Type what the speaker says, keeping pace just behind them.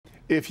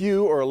If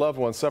you or a loved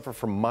one suffer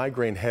from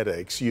migraine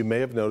headaches, you may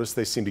have noticed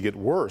they seem to get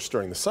worse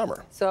during the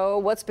summer. So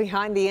what's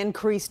behind the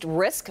increased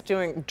risk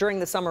during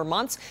the summer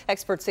months?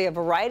 Experts say a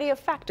variety of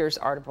factors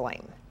are to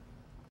blame.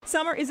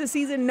 Summer is a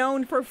season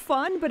known for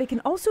fun, but it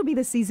can also be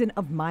the season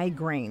of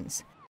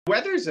migraines.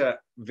 Weather is a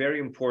very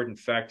important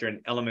factor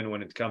and element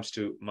when it comes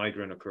to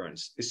migraine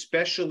occurrence,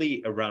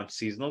 especially around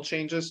seasonal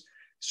changes.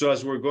 So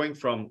as we're going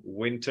from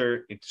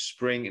winter into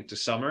spring into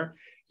summer,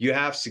 you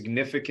have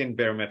significant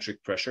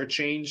barometric pressure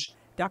change.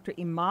 Dr.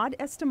 Imad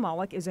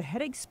Estamalik is a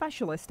headache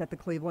specialist at the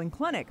Cleveland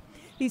Clinic.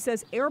 He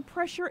says air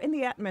pressure in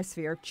the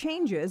atmosphere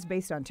changes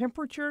based on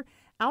temperature,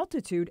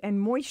 altitude,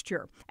 and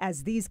moisture.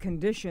 As these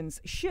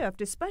conditions shift,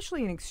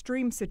 especially in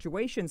extreme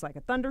situations like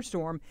a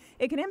thunderstorm,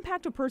 it can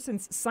impact a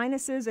person's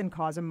sinuses and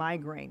cause a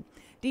migraine.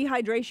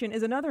 Dehydration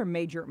is another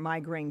major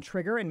migraine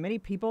trigger, and many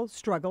people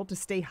struggle to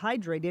stay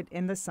hydrated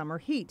in the summer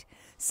heat.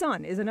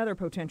 Sun is another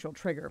potential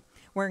trigger.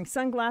 Wearing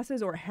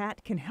sunglasses or a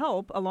hat can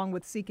help, along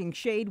with seeking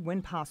shade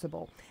when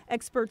possible.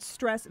 Experts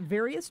stress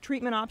various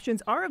treatment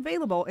options are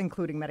available,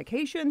 including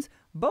medications,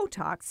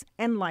 Botox,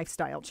 and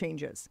lifestyle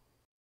changes.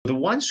 The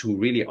ones who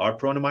really are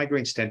prone to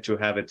migraines tend to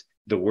have it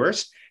the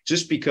worst,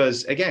 just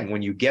because, again,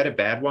 when you get a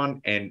bad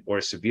one or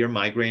a severe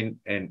migraine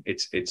and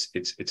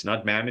it's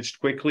not managed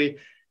quickly,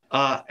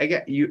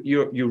 again,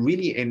 you're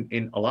really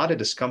in a lot of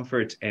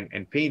discomfort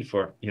and pain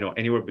for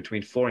anywhere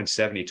between 4 and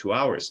 72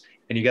 hours,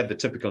 and you get the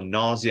typical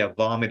nausea,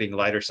 vomiting,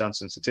 lighter sound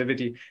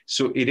sensitivity.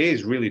 So it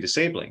is really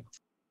disabling.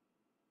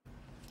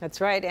 That's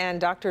right,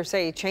 and doctors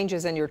say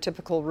changes in your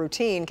typical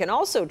routine can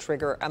also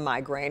trigger a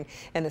migraine.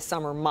 In the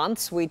summer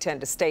months, we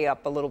tend to stay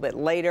up a little bit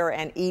later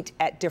and eat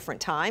at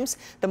different times.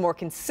 The more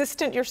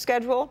consistent your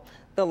schedule,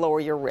 the lower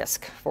your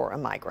risk for a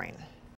migraine.